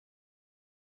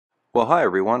Well, hi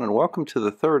everyone, and welcome to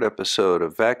the third episode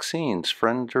of Vaccines,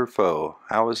 Friend or Foe?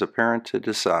 How is a Parent to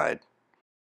Decide?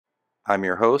 I'm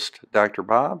your host, Dr.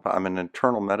 Bob. I'm an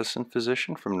internal medicine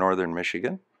physician from Northern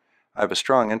Michigan. I have a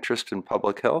strong interest in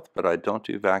public health, but I don't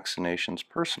do vaccinations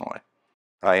personally.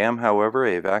 I am, however,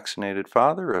 a vaccinated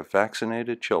father of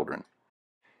vaccinated children.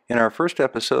 In our first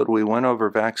episode, we went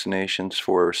over vaccinations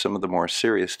for some of the more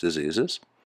serious diseases.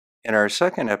 In our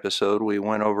second episode, we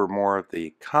went over more of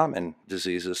the common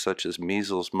diseases such as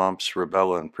measles, mumps,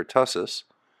 rubella, and pertussis,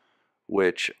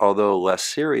 which, although less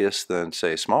serious than,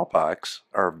 say, smallpox,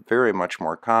 are very much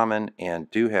more common and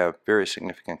do have very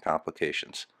significant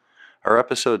complications. Our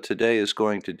episode today is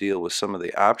going to deal with some of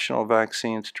the optional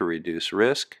vaccines to reduce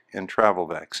risk and travel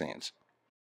vaccines.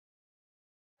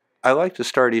 I like to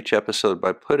start each episode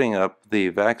by putting up the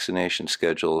vaccination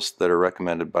schedules that are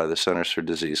recommended by the Centers for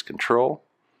Disease Control.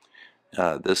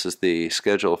 This is the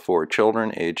schedule for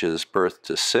children ages birth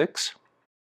to 6.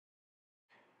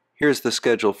 Here's the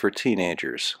schedule for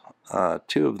teenagers.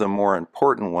 Two of the more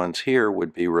important ones here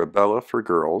would be rubella for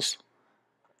girls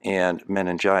and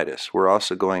meningitis. We're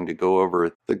also going to go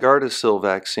over the Gardasil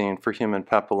vaccine for human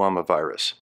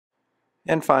papillomavirus.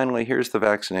 And finally, here's the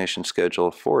vaccination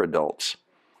schedule for adults.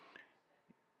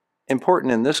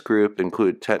 Important in this group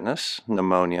include tetanus,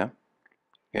 pneumonia,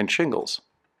 and shingles.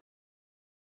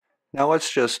 Now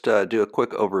let's just do a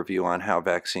quick overview on how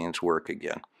vaccines work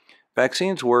again.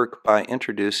 Vaccines work by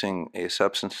introducing a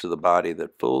substance to the body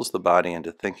that fools the body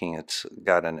into thinking it's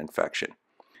got an infection.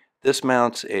 This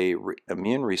mounts an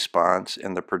immune response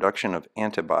and the production of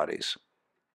antibodies.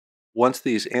 Once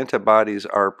these antibodies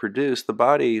are produced, the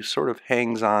body sort of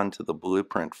hangs on to the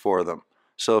blueprint for them.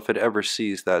 So if it ever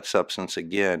sees that substance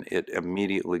again, it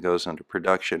immediately goes into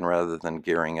production rather than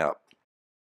gearing up.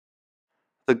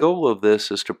 The goal of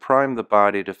this is to prime the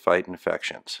body to fight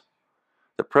infections.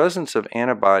 The presence of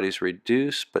antibodies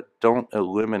reduce but don't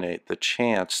eliminate the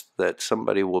chance that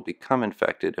somebody will become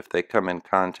infected if they come in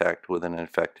contact with an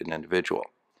infected individual.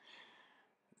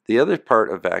 The other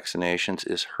part of vaccinations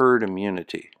is herd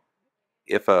immunity.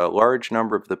 If a large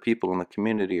number of the people in the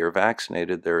community are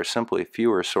vaccinated, there are simply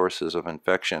fewer sources of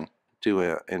infection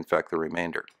to infect the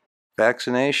remainder.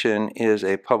 Vaccination is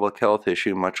a public health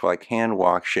issue much like hand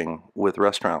washing with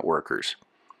restaurant workers.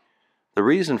 The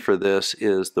reason for this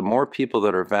is the more people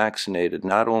that are vaccinated,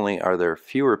 not only are there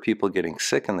fewer people getting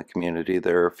sick in the community,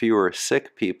 there are fewer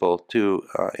sick people to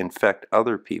infect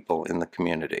other people in the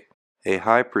community. A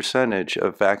high percentage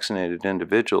of vaccinated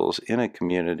individuals in a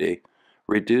community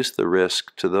reduce the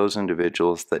risk to those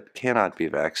individuals that cannot be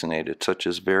vaccinated, such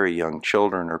as very young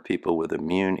children or people with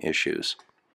immune issues.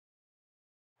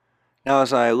 Now,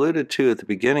 as I alluded to at the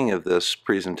beginning of this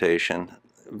presentation,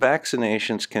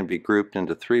 vaccinations can be grouped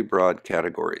into 3 broad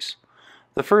categories.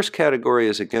 The first category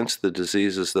is against the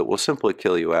diseases that will simply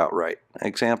kill you outright.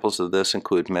 Examples of this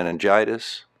include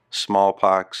meningitis,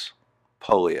 smallpox,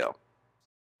 polio.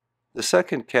 The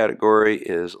second category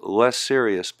is less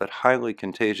serious but highly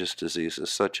contagious diseases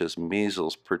such as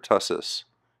measles, pertussis,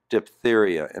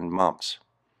 diphtheria, and mumps.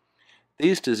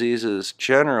 These diseases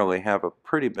generally have a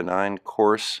pretty benign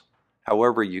course.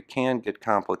 However, you can get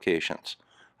complications.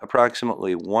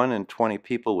 Approximately 1 in 20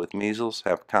 people with measles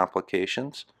have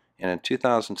complications, and in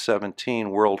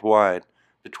 2017 worldwide,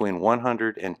 between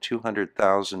 100 and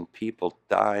 200,000 people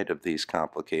died of these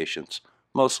complications,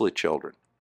 mostly children.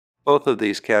 Both of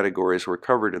these categories were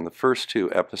covered in the first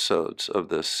 2 episodes of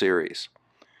this series.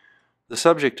 The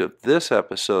subject of this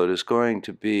episode is going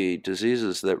to be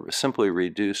diseases that simply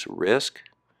reduce risk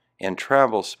and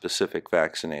travel-specific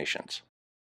vaccinations.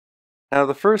 Now,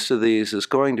 the first of these is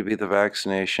going to be the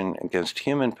vaccination against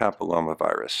human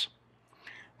papillomavirus.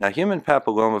 Now, human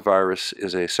papillomavirus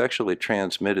is a sexually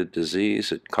transmitted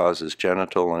disease. It causes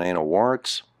genital and anal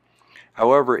warts.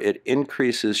 However, it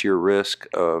increases your risk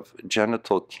of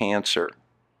genital cancer,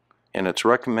 and it's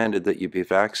recommended that you be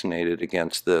vaccinated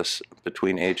against this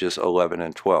between ages 11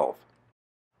 and 12.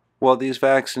 While these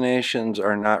vaccinations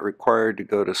are not required to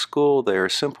go to school, they are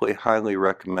simply highly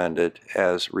recommended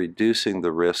as reducing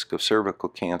the risk of cervical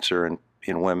cancer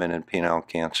in women and penile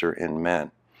cancer in men.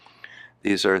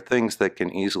 These are things that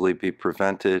can easily be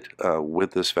prevented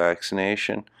with this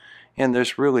vaccination, and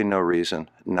there's really no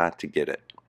reason not to get it.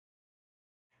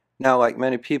 Now, like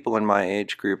many people in my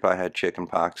age group, I had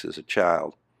chickenpox as a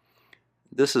child.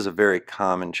 This is a very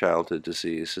common childhood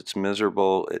disease. It's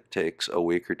miserable. It takes a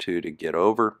week or 2 to get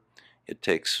over. It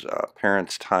takes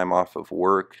parents time off of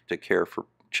work to care for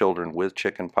children with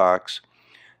chickenpox.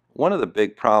 One of the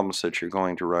big problems that you're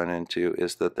going to run into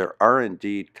is that there are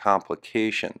indeed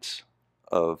complications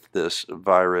of this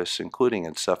virus, including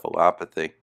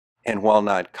encephalopathy. And while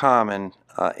not common,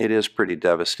 it is pretty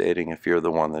devastating if you're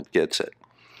the one that gets it.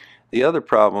 The other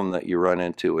problem that you run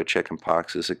into with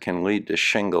chickenpox is it can lead to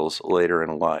shingles later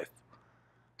in life.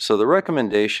 So the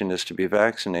recommendation is to be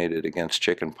vaccinated against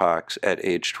chickenpox at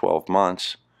age 12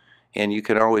 months, and you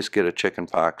can always get a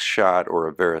chickenpox shot or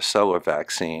a varicella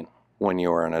vaccine when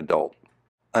you are an adult.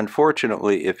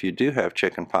 Unfortunately, if you do have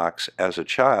chickenpox as a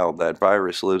child, that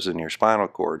virus lives in your spinal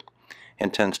cord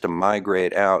and tends to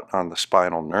migrate out on the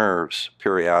spinal nerves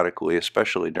periodically,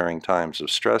 especially during times of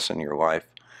stress in your life,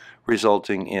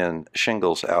 resulting in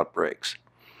shingles outbreaks.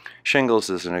 Shingles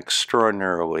is an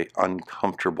extraordinarily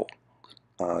uncomfortable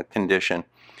condition,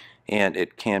 and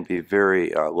it can be very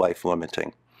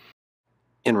life-limiting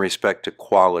in respect to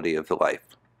quality of the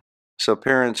life. So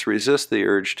parents, resist the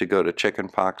urge to go to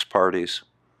chickenpox parties.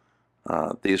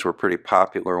 These were pretty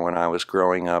popular when I was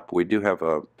growing up. We do have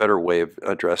a better way of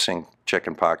addressing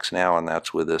chickenpox now, and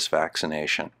that's with this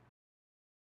vaccination.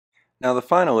 Now, the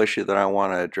final issue that I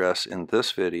want to address in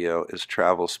this video is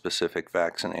travel-specific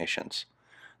vaccinations.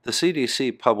 The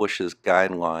CDC publishes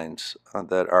guidelines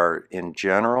that are in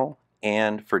general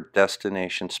and for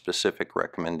destination-specific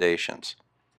recommendations.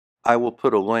 I will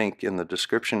put a link in the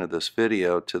description of this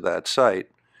video to that site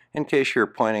in case you're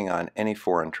planning on any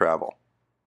foreign travel.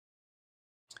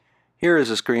 Here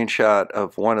is a screenshot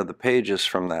of one of the pages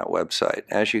from that website.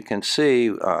 As you can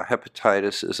see,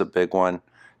 hepatitis is a big one,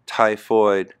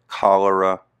 typhoid,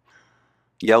 cholera,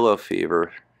 yellow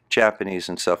fever, Japanese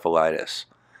encephalitis.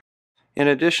 In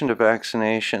addition to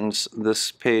vaccinations,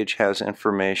 this page has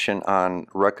information on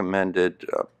recommended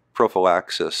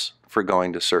prophylaxis for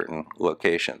going to certain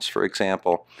locations. For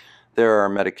example, there are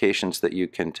medications that you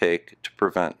can take to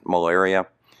prevent malaria.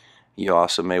 You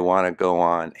also may want to go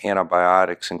on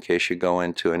antibiotics in case you go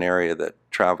into an area that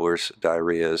travelers'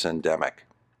 diarrhea is endemic.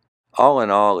 All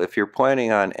in all, if you're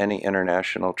planning on any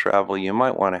international travel, you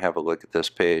might want to have a look at this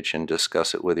page and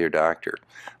discuss it with your doctor.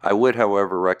 I would,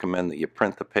 however, recommend that you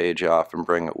print the page off and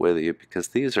bring it with you, because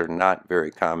these are not very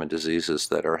common diseases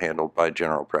that are handled by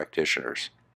general practitioners.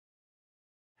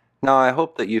 Now, I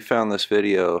hope that you found this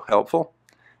video helpful.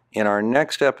 In our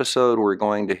next episode, we're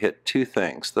going to hit two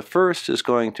things. The first is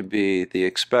going to be the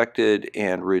expected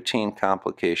and routine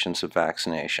complications of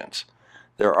vaccinations.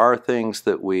 There are things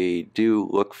that we do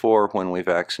look for when we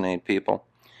vaccinate people,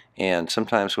 and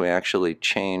sometimes we actually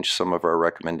change some of our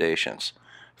recommendations.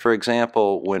 For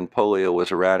example, when polio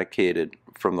was eradicated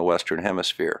from the Western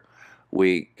Hemisphere,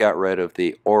 we got rid of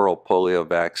the oral polio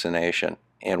vaccination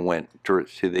and went to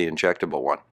the injectable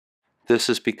one. This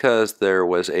is because there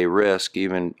was a risk,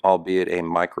 even albeit a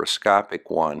microscopic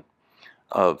one,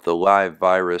 of the live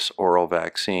virus oral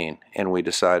vaccine, and we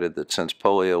decided that since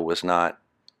polio was not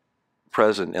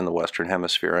present in the Western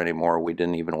Hemisphere anymore, we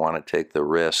didn't even want to take the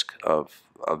risk of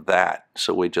that,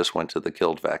 so we just went to the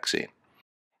killed vaccine.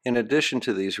 In addition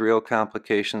to these real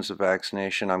complications of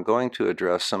vaccination, I'm going to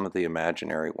address some of the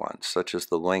imaginary ones, such as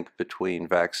the link between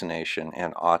vaccination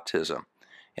and autism,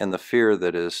 and the fear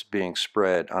that is being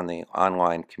spread on the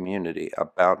online community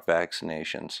about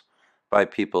vaccinations by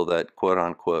people that,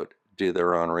 quote-unquote, do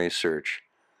their own research,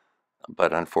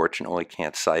 but unfortunately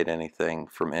can't cite anything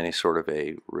from any sort of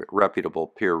a reputable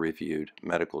peer-reviewed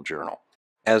medical journal.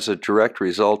 As a direct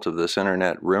result of this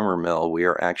internet rumor mill, we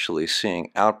are actually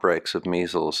seeing outbreaks of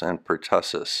measles and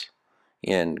pertussis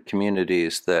in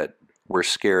communities that were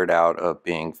scared out of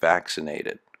being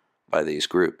vaccinated by these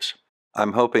groups.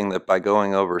 I'm hoping that by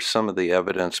going over some of the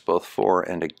evidence both for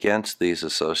and against these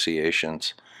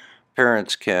associations,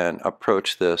 parents can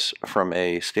approach this from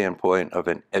a standpoint of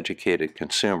an educated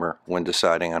consumer when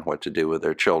deciding on what to do with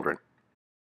their children.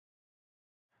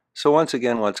 So once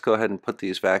again, let's go ahead and put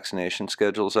these vaccination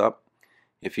schedules up.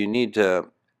 If you need to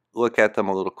look at them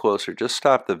a little closer, just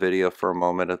stop the video for a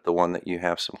moment at the one that you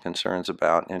have some concerns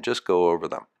about and just go over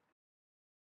them.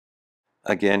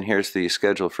 Again, here's the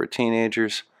schedule for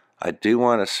teenagers. I do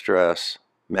want to stress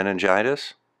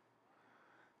meningitis,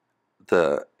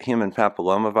 the human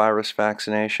papillomavirus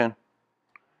vaccination,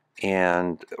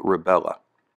 and rubella.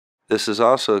 This is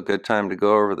also a good time to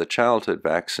go over the childhood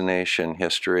vaccination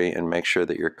history and make sure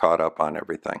that you're caught up on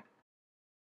everything.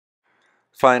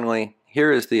 Finally,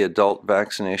 here is the adult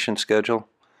vaccination schedule.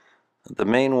 The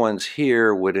main ones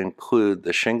here would include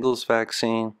the shingles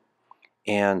vaccine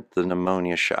and the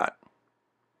pneumonia shot,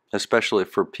 especially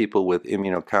for people with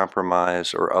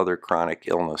immunocompromise or other chronic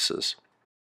illnesses.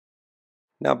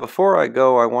 Now, before I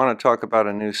go, I want to talk about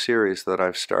a new series that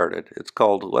I've started. It's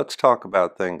called Let's Talk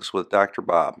About Things with Dr.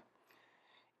 Bob.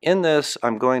 In this,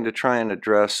 I'm going to try and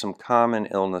address some common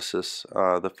illnesses,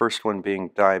 the first one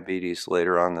being diabetes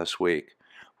later on this week.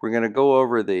 We're going to go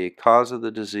over the cause of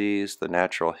the disease, the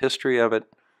natural history of it,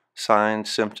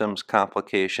 signs, symptoms,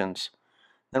 complications.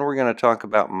 Then we're going to talk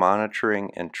about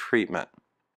monitoring and treatment.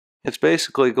 It's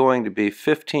basically going to be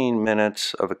 15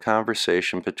 minutes of a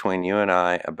conversation between you and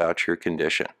I about your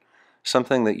condition,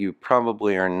 something that you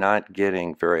probably are not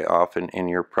getting very often in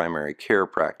your primary care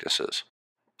practices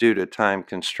due to time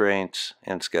constraints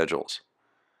and schedules.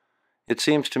 It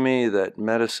seems to me that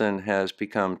medicine has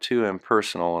become too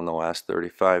impersonal in the last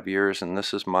 35 years, and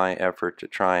this is my effort to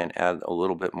try and add a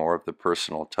little bit more of the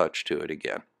personal touch to it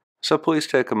again. So please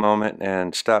take a moment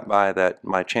and stop by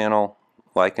my channel,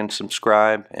 like and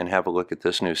subscribe, and have a look at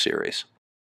this new series.